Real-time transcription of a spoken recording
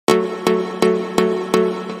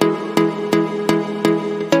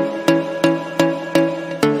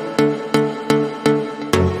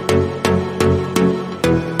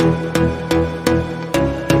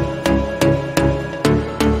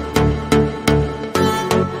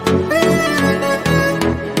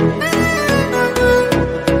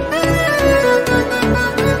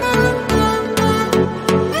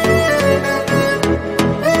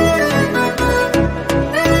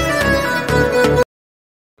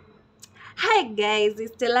Hi guys,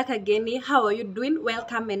 it's Stella Kageni. How are you doing?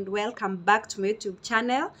 Welcome and welcome back to my YouTube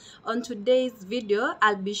channel. On today's video,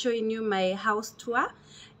 I'll be showing you my house tour.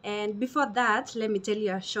 And before that, let me tell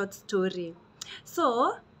you a short story.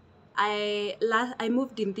 So, I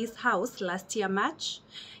moved in this house last year March.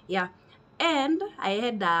 Yeah. And I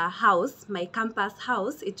had a house, my campus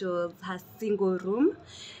house. It was a single room.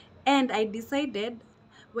 And I decided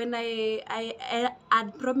when I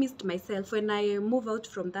had promised myself when I move out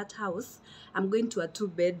from that house, I'm going to a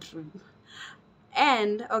two-bedroom.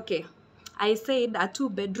 And okay, I said a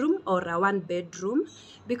two-bedroom or a one-bedroom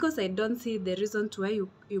because I don't see the reason to why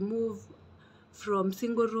you move from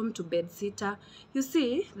single room to bed sitter. You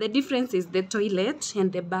see, the difference is the toilet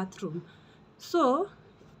and the bathroom. So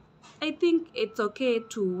I think it's okay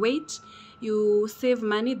to wait. You save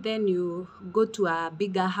money, then you go to a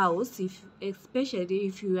bigger house, if especially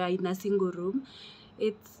if you are in a single room.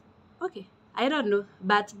 It's okay. I don't know,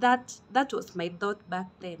 but that was my thought back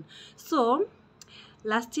then. So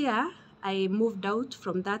last year I moved out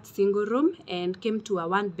from that single room and came to a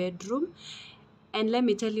one bedroom. And let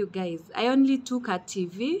me tell you guys, I only took a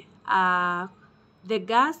TV, the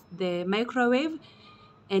gas, the microwave,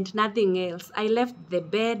 and nothing else. I left the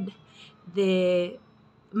bed, the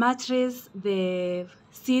mattress, the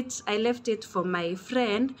seat. I left it for my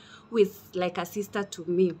friend who is like a sister to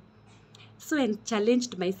me. So I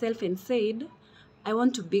challenged myself and said, I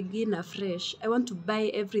want to begin afresh. I want to buy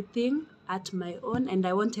everything at my own and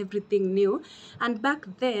I want everything new. And back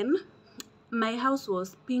then, my house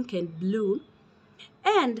was pink and blue.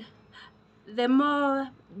 And the more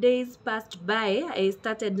days passed by, I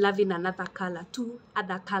started loving another color, two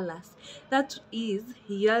other colors. That is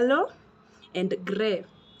yellow and gray.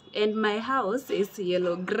 And my house is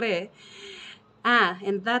yellow gray.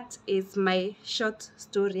 And that is my short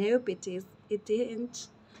story. I hope it ain't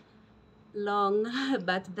long,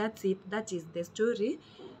 but that's it. That is the story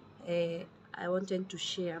I wanted to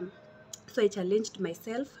share. So I challenged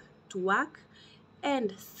myself to work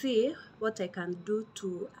and see what I can do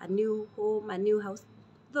to a new home, a new house.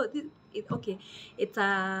 Though okay, it's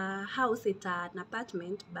a house, it's an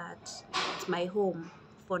apartment, but it's my home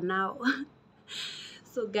for now.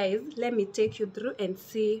 So guys, let me take you through and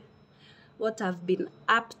see what I've been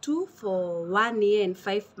up to for 1 year and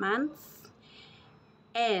 5 months,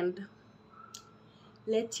 and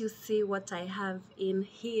let you see what I have in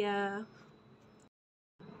here.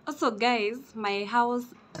 Also guys, my house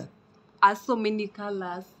has so many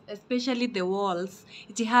colors, especially the walls.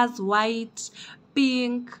 It has white,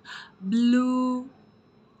 pink, blue,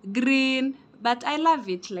 green, but I love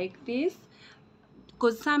it like this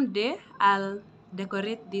because someday I'll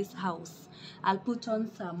decorate this house. I'll put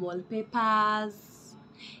on some wallpapers,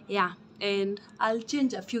 yeah, and I'll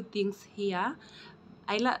change a few things here.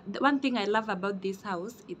 One thing I love about this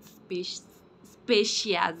house, it's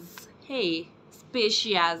spacious. Hey,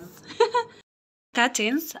 spacious.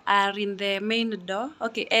 Curtains are in the main door.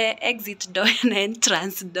 Okay, exit door and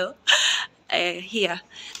entrance door. Here,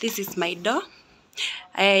 this is my door.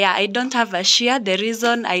 Yeah, I don't have a shear. The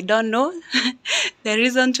reason I don't know. The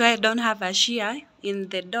reason why I don't have a shear in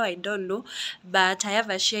the door, I don't know. But I have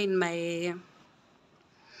a shear in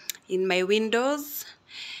my windows.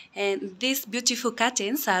 And these beautiful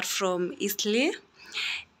curtains are from Eastleigh.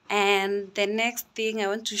 And the next thing I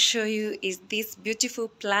want to show you is this beautiful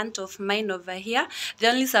plant of mine over here. The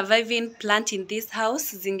only surviving plant in this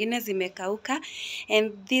house, zingine zimekauka.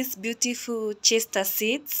 And these beautiful chester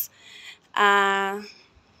seeds.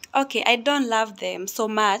 Okay, I don't love them so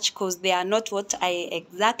much because they are not what I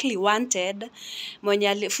exactly wanted.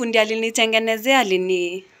 Fundi alinitengenezea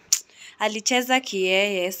alicheza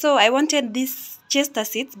kiyeye. So I wanted these chester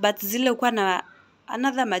seeds, but zile ukuwa na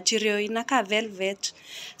another material inakaa velvet.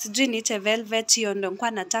 Sijui niite velvet, hiyo ndo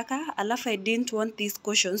nilikuwa nataka. Alafu I didn't want these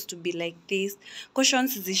cushions to be like this.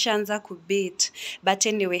 Cushions zishaanza kubit. But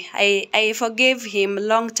anyway, I forgave him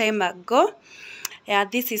long time ago. Yeah,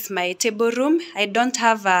 this is my table room. I don't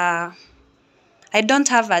have a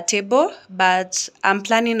table, but I'm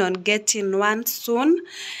planning on getting one soon.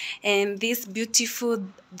 And these beautiful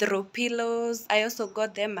throw pillows, I also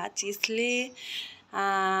got them at Eastleigh.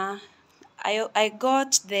 I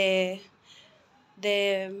got the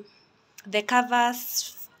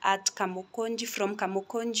covers at Kamukonji, from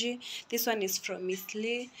Kamukonji. This one is from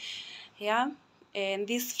Eastleigh. Yeah. and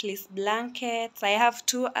these fleece blankets. I have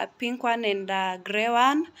two, a pink one and a grey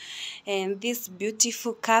one. And this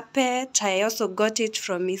beautiful carpet, I also got it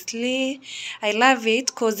from Miss Lee. I love it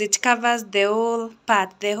because it covers the whole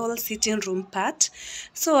part, the whole sitting room part.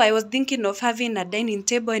 So I was thinking of having a dining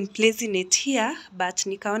table and placing it here, but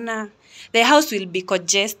nikaona the house will be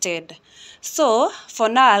congested. So for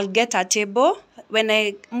now, I'll get a table. When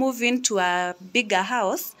I move into a bigger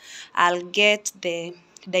house, I'll get the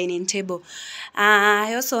dining table.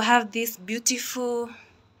 I also have this beautiful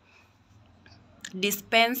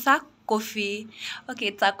dispenser, coffee. Okay,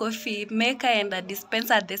 it's a coffee maker and a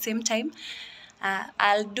dispenser at the same time.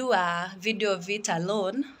 I'll do a video of it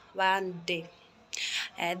alone one day.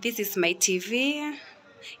 This is my TV.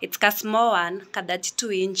 It's a small one,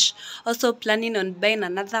 32-inch. Also planning on buying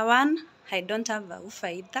another one. I don't have a woofer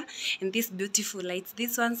either. And these beautiful lights,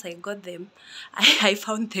 these ones I got them. I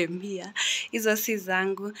found them here. Hizo si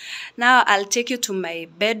zangu. Now I'll take you to my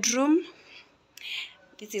bedroom.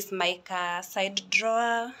 This is my side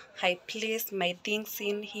drawer. I place my things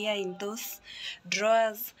in here in those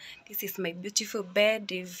drawers. This is my beautiful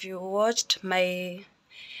bed. If you watched the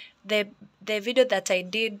video that I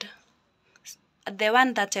did, the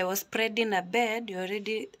one that I was spreading a bed, you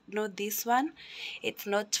already know this one. It's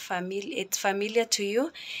not familiar. It's familiar to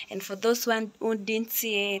you. And for those one who didn't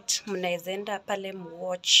see it, mnaeza enda pale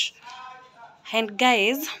watch. And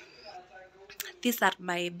guys, these are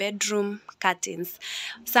my bedroom curtains.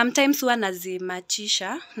 Sometimes huwa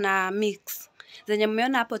nazimachisha na mix. Zenye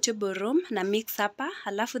mmeona hapo table room na mix hapa.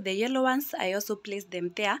 Halafu the yellow ones, I also place them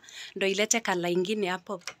there. Ndo ilete kala ingine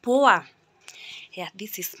hapo. Poa. Yeah,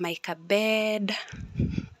 this is my bed.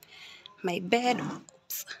 My bed.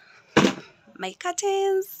 Oops. My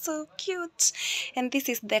curtains, so cute. And this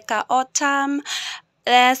is the autumn.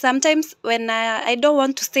 Sometimes when I don't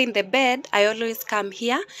want to stay in the bed, I always come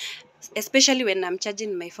here, especially when I'm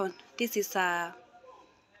charging my phone. This is a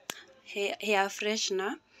hair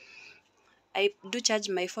freshener. I do charge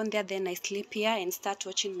my phone there, then I sleep here and start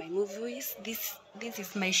watching my movies. This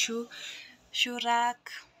is my shoe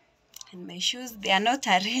rack. And my shoes, they are not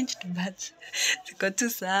arranged, but ziko tu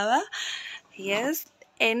sawa. Yes.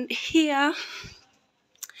 And here,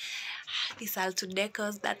 these are two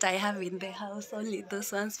decors that I have in the house. Only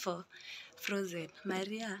those ones for Frozen.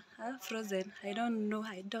 Maria, Frozen. I don't know.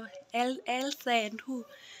 I don't. Elsa and who?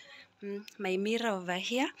 My mirror over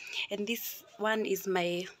here. And this one is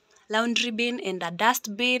my laundry bin and a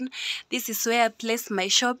dustbin. This is where I place my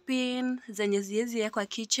shopping. Zenye ziezi kwa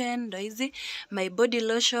kitchen. Ndo hizi. My body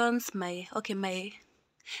lotions. My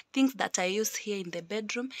things that I use here in the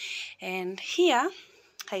bedroom. And here,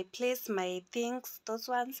 I place my things, those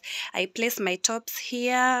ones. I place my tops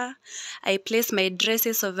here. I place my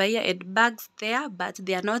dresses over here and bags there, but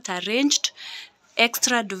they are not arranged.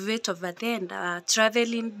 Extra duvet over there and a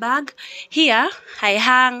traveling bag. Here, I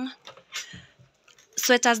hang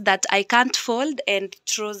sweaters that I can't fold and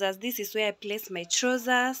trousers. This is where I place my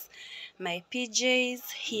trousers, my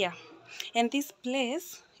PJs here. And this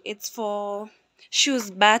place, it's for shoes,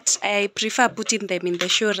 but I prefer putting them in the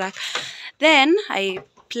shoe rack. Then I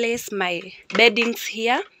place my beddings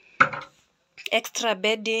here. Extra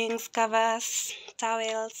beddings, covers,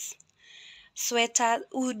 towels, sweaters,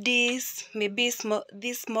 hoodies, maybe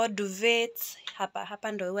these small duvets.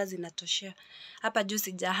 Hapa ndo huwa zinatoshea. Hapa juu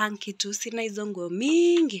sijahang kitu, sina hizo nguo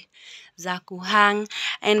mingi za kuhang.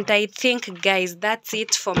 And I think guys, that's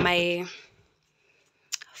it for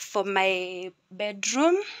my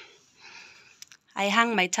bedroom. I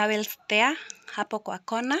hang my towels there, hapo kwa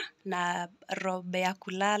kona, na robe ya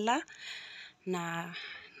kulala, na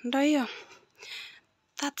ndo hiyo.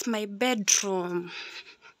 That's my bedroom.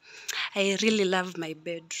 I really love my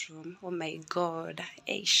bedroom. Oh my God.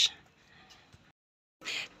 Eish.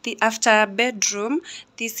 After bedroom,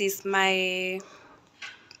 this is my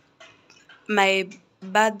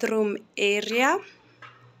bathroom area.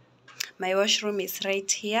 My washroom is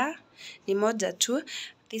right here. Ni moja tu.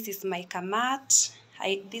 This is my kamat.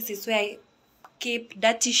 This is where I keep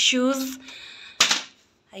dirty shoes.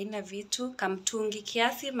 Haina vitu, kamtungi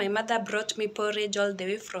kiasi. My mother brought me porridge all the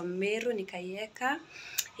way from Meru, nikaieka.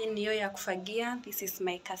 Hii niyo ya kufagia. This is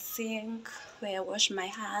my sink where I wash my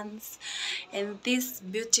hands. And this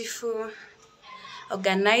beautiful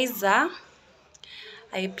organizer,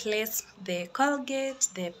 I place the Colgate,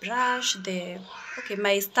 the brush,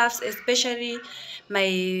 my stuffs, especially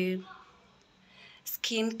my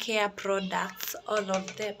skincare products. All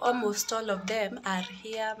of them, almost all of them are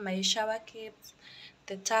here. My shower caps,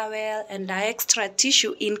 the towel, and the extra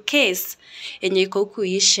tissue in case yenye iko huku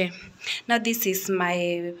ishe. Now this is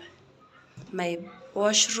my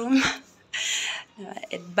washroom.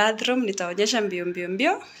 Bathroom nitaonyesha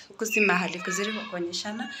mbio huku si mahali kuzuri kwa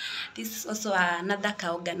kuonyeshana. This is also another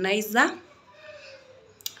car organizer.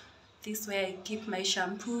 This is where I keep my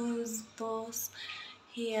shampoos, those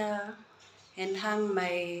here, and hang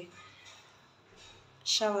my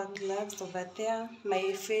shower gloves over there.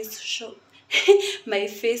 My face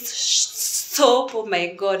soap. Oh my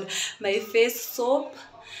god, my face soap.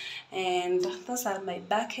 And those are my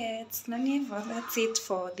buckets. That's it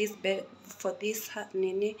for this bed, for this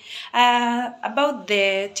nini. About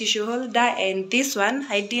the tissue holder and this one,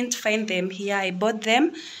 I didn't find them here. I bought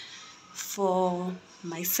them for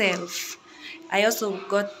myself. I also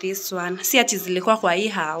got this one. Si ati zilikuwa kwa hii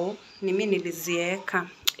hao, ni mimi nilizieka.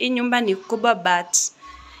 Hii nyumba ni kubwa but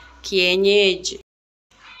kienyeji.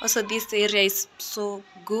 Also this area is so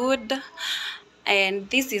good. And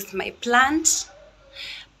this is my plant.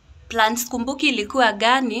 Plants kumbuki ilikuwa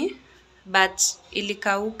gani but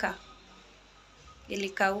ilikauka.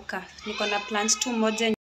 Niko na plant tu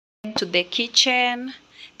moja. To the kitchen.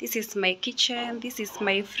 This is my kitchen. This is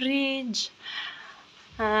my fridge.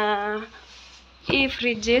 Hii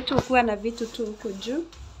fridge yetu huwa na vitu tu huko juu.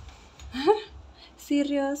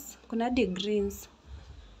 Serious, kuna hadi greens.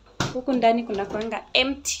 Huku ndani kuna kuanga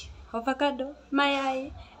empty. Avocado,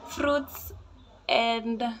 mayai, fruits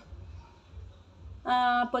and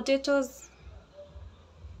potatoes.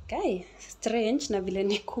 Okay, strange na vile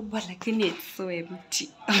ni kubwa lakini it's so empty.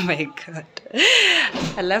 Oh my god.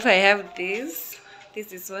 I love I have this.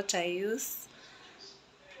 This is what I use.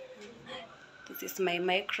 This is my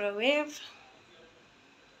microwave.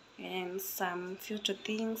 And some future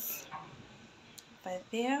things by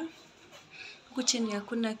there. Huku chini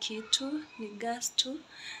hakuna kitu, ni gas tu.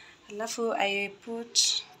 Alafu I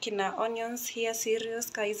put kina onions here,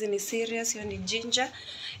 serious, hizi ni serious, hiyo ni ginger,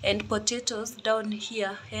 and potatoes down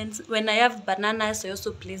here. And when I have bananas, I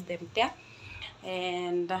also place them there.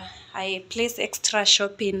 And I place extra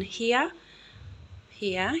shopping here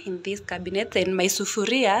in this cabinet, and my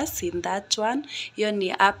sufurias in that one. Hiyo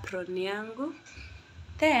ni apron yangu.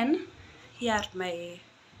 Then here are my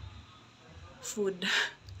food.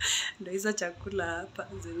 Ndio hizo chakula hapa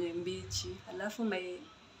zenye mbichi. Alafu my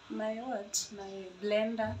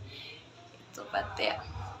blender, it's over there.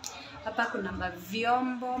 Hapa kuna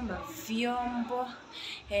mavyombo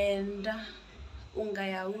and unga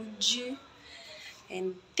ya uji.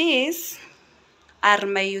 And these are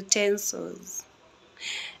my utensils.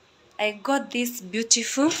 I got this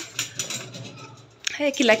beautiful.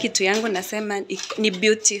 Hey, kila kitu yangu nasema ni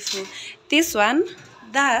beautiful. This one,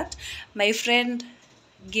 that my friend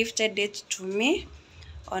gifted it to me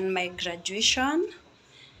on my graduation.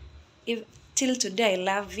 Till today I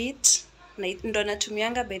love it. Ndo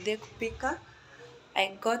natumianga by the kupika. I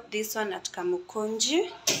got this one at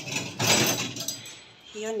Kamukunji.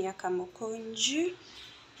 Hiyo ni ya Kamukunji.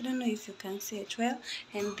 I don't know if you can see it well.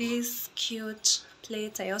 And these cute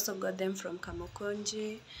plates, I also got them from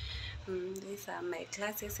Kamukunji. These are my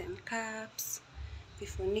glasses and cups.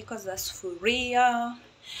 Vifuniko za sufuria.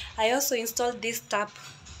 I also installed this tap.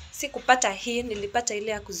 Sikupata hii, nilipata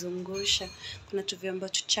ile ya kuzungusha. Kuna tuvyombo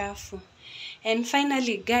tuchafu. And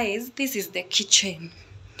finally guys, this is the kitchen.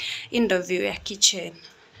 Indoor view ya kitchen.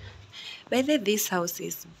 By the way, this house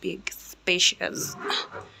is big, spacious.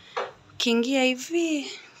 Kingia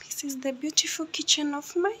hivi, this is the beautiful kitchen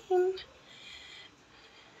of mine.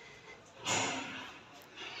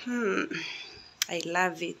 I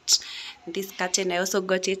love it. This curtain, I also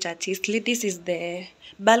got it at Eastleigh. This is the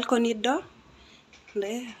balcony door.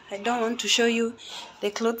 I don't want to show you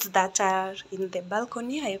the clothes that are in the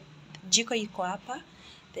balcony. Jiko iko hapa,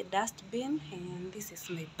 the dustbin, and this is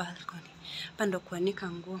my balcony. Hapa ndo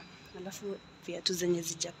kuanika nguo. Alafu viatu zenye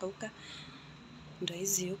zijakauka ndo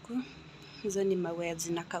hizi huku. Hizo ni mawe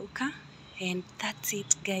zinakauka. And that's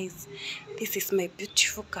it guys. This is my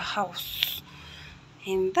beautiful house.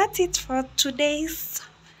 And that's it for today's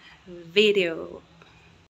video.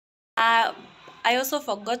 I also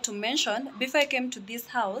forgot to mention, before I came to this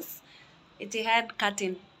house, it had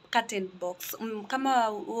curtain box.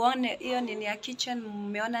 Kama uone hiyo ni ya kitchen,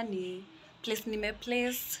 mmeona ni place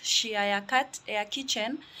nimeplace share ya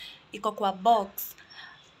kitchen iko kwa box.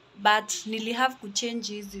 But nili have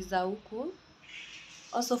kuchange hizi za huku.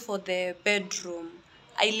 Also for the bedroom.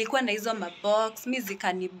 Ilikuwa na hizo mabox, mimi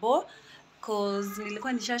zikanibo. Cause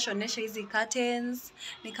nilikuwa nishashonesha hizi curtains,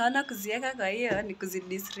 nikaona kuziweka kwa hiyo ni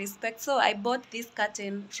kuzidisrespect. So I bought these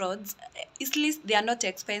curtain rods. At least they are not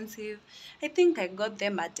expensive. I think I got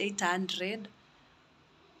them at 800.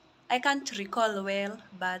 I can't recall well,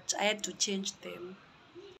 but I had to change them.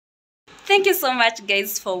 Thank you so much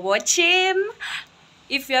guys for watching.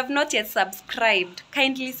 If you have not yet subscribed,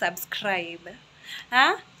 kindly subscribe.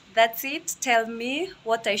 That's it. Tell me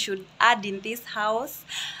what I should add in this house,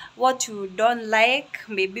 what you don't like.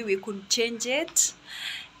 Maybe we could change it.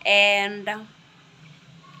 And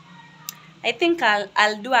I think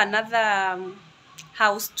I'll do another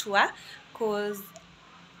house tour, cause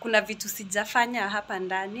kuna vitu sijafanya hapa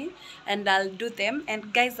ndani, and I'll do them,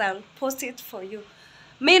 and guys, I'll post it for you.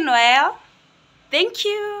 Meanwhile, thank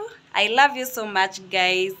you. I love you so much,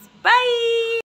 guys. Bye.